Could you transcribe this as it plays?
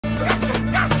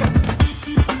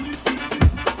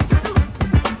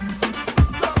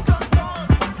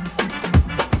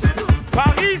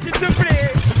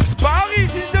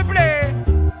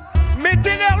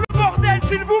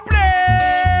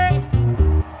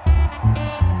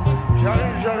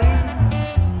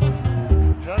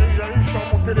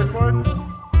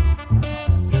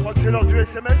du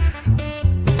SMS.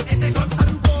 Et c'est comme ça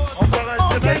nous bosse. Encore un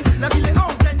SMS. La ville est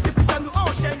en pleine, c'est pour ça nous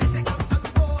enchaîne. Et c'est comme ça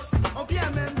nous bosse. On vient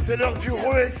même. C'est l'heure du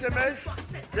re-SMS.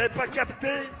 Vous n'avez pas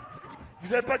capté? Vous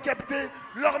n'avez pas capté?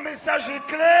 Leur message est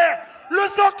clair. Le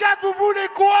 104, vous voulez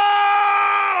quoi?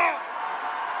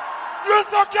 Le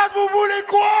 104, vous voulez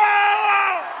quoi?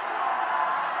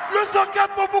 Le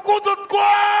 104, faut vous qu'on donne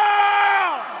quoi?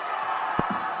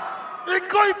 Et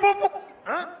quand il faut vous...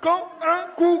 Hein? Quand? Un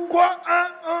coup? Quoi? Un?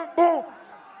 Bon.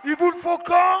 Il vous le faut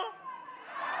quand?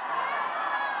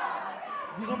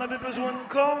 Vous en avez besoin de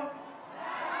quand?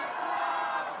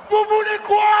 Vous voulez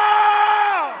quoi?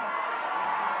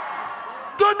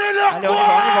 Donnez-leur Allez, quoi?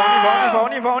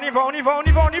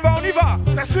 on y va.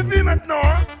 Ça suffit maintenant,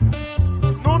 hein?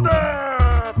 Nom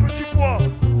d'un petit pois.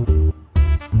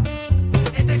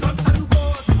 Et c'est comme ça nous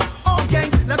bosse. On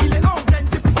gagne, la ville est en pleine,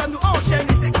 c'est pour ça nous enchaîne.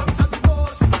 Et c'est comme ça nous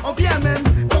bosse. On vient même,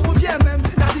 quand on vient même,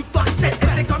 la victoire est faite. Et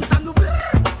c'est comme ça nous bleu.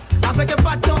 Avec un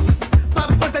pas de danse, pas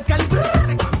besoin d'être calibré.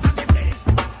 C'est comme ça qu'on fait.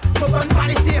 Faut pas nous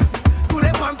parler tire, tous les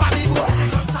points pas mes gros.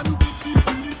 C'est comme ça nous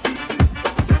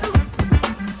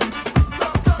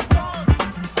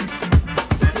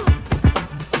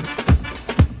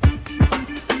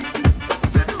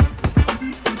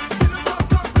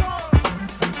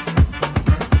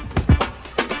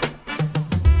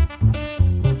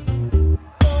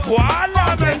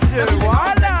Voilà, monsieur,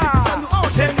 voilà.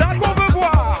 C'est ça qu'on veut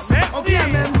voir. on vient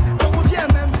même, quand on vient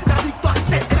même, la victoire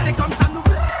est faite. Et c'est comme ça nous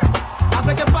bleu.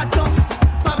 Avec un pas de danse,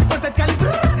 pas besoin d'être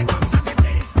calibré. C'est comme ça qu'on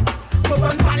fait. Faut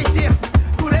pas nous parler tire,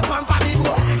 tous les points pas mes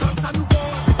gros. C'est comme ça nous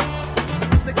bosse.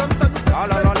 C'est comme ça nous bosse. Ah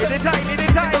là là, les détails.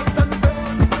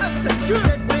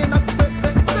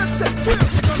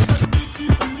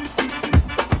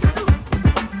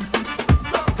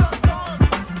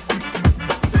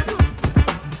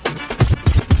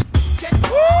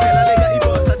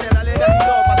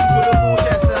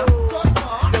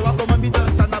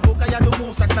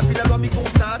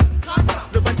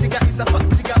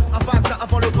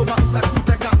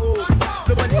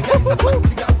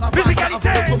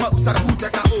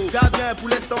 Pour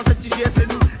l'instant, cette hygiène c'est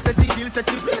nous, cette île, cette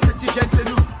hybride, cette hygiène c'est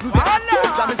nous. Nous verrons tout,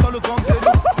 jamais sans le gang c'est nous.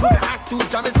 Nous verrons tout,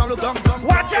 jamais sans le gang.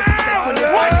 Watch out!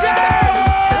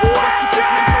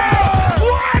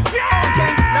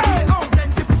 La ville est en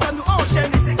pleine, c'est pour ça nous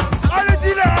enchaîne. Et c'est comme ça. Ah, le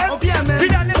dealer! On vient même.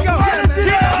 Dylan, let's go!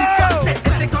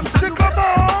 C'est comme ça. C'est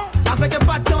comment? Avec un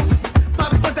pas de danse, pas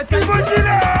besoin d'être Il calibré. faut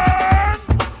dealer!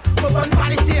 Faut pas nous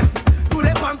parler tire, tous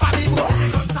les points pas mes gros.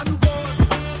 C'est comme ça nous bosse.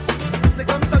 C'est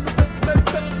comme ça nous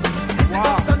c'est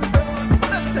comme ça nous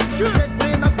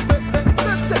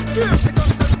c'est dur. C'est comme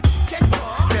ça.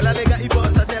 T'es là les gars, ils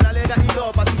bossent, t'es là les gars, ils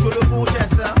dorment. Pas toujours le bon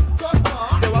geste là.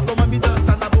 T'es voir comment ils donnent,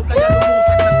 ça n'a pas qu'à y a le bon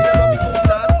sac, la fille elle m'y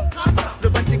constate. Le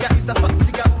bon petit gars, il s'affaire,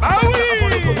 petit gars. Ah oui! Avant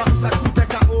le coma où ça coûte un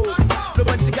KO. Le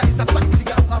bon petit gars, il s'affaire, petit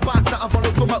gars. Avant ça, avant le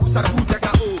coma où ça coûte un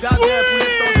KO. Gardien, pour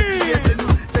l'instant, cette hygiène, c'est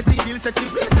nous. Cette île, cette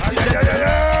hybride, cette hygiène, c'est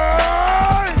nous.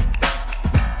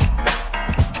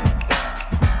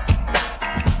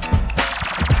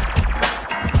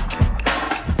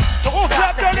 On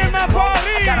clappe dans les mains,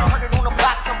 Paris! Got 100 on the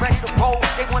box, I'm ready to roll.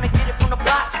 They wanna get it from the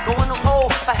block, go in the hole.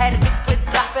 If I had a nigga with it,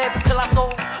 drop every till I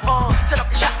sold. Set up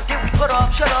the shop, then we put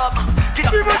up, shut up. Get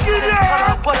up, put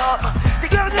up, what up?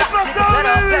 Think you can stop this nigga,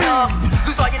 better.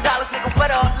 Lose all your dollars, nigga,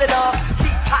 wet up, lit up.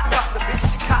 Keep hot, drop the bitch,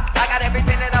 she cop. I got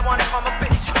everything that I wanted from a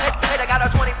bitch. Hey, I got her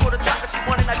 20 for the drop if she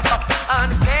wanted that drop. I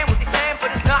understand what they saying,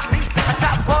 but it's not me. I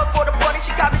top bug for the bunny,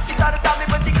 she got me, she tried to stop me,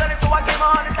 but she couldn't, so I gave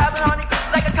her 100,000 honey.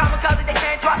 Like a kamikaze, they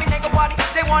can't drop me, nigga, body.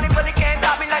 They want it, but they can't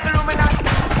stop me like Illuminati.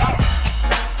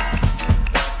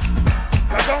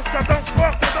 Ça danse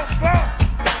fort, ça danse fort!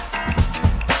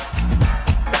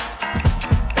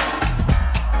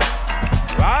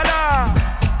 Voilà!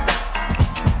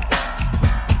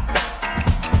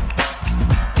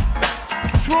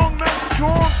 Strong man,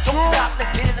 strong! Don't stop,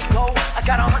 let's get it, let's go. I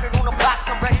got 100 on the box,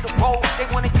 I'm ready to roll. They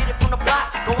wanna get it from the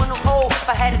block, go in the hole. If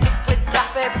I had a nigga with it,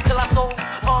 drop every till I sold.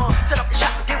 Set up the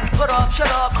shop, then we put up,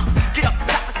 shut up. Get up the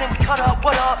choppers, then we cut up,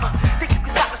 what up? Think you can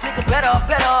stop us, nigga, better.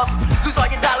 Lose all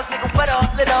your dollars, nigga, wet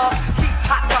up, lit up. Keep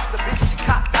hot, drop the bitch, she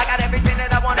cop. I got everything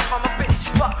that I wanted from a bitch, she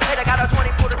fuck. Hey, I got her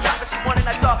 20 for the drop if she wanted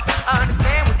that drop. I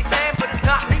understand what they saying, but it's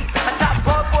not me. I chop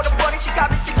bug for the bunny, she got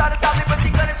me, she tried to stop me, but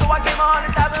she couldn't, so I gave her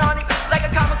 100,000 honey. Like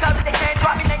a kamikaze, they can't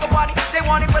drop me, nigga, body. They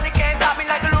want it, but they can't stop me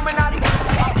like Illuminati.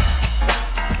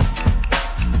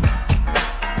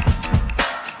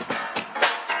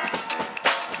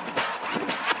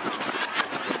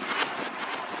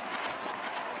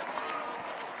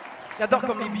 J'adore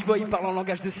comme les b-boys parlent en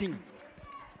langage de signes.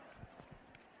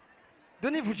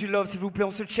 Donnez-vous du love, s'il vous plaît, on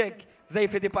se check. Vous avez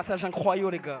fait des passages incroyables,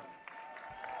 les gars.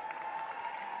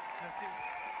 Merci.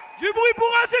 Du bruit pour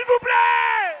un, s'il vous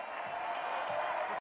plaît.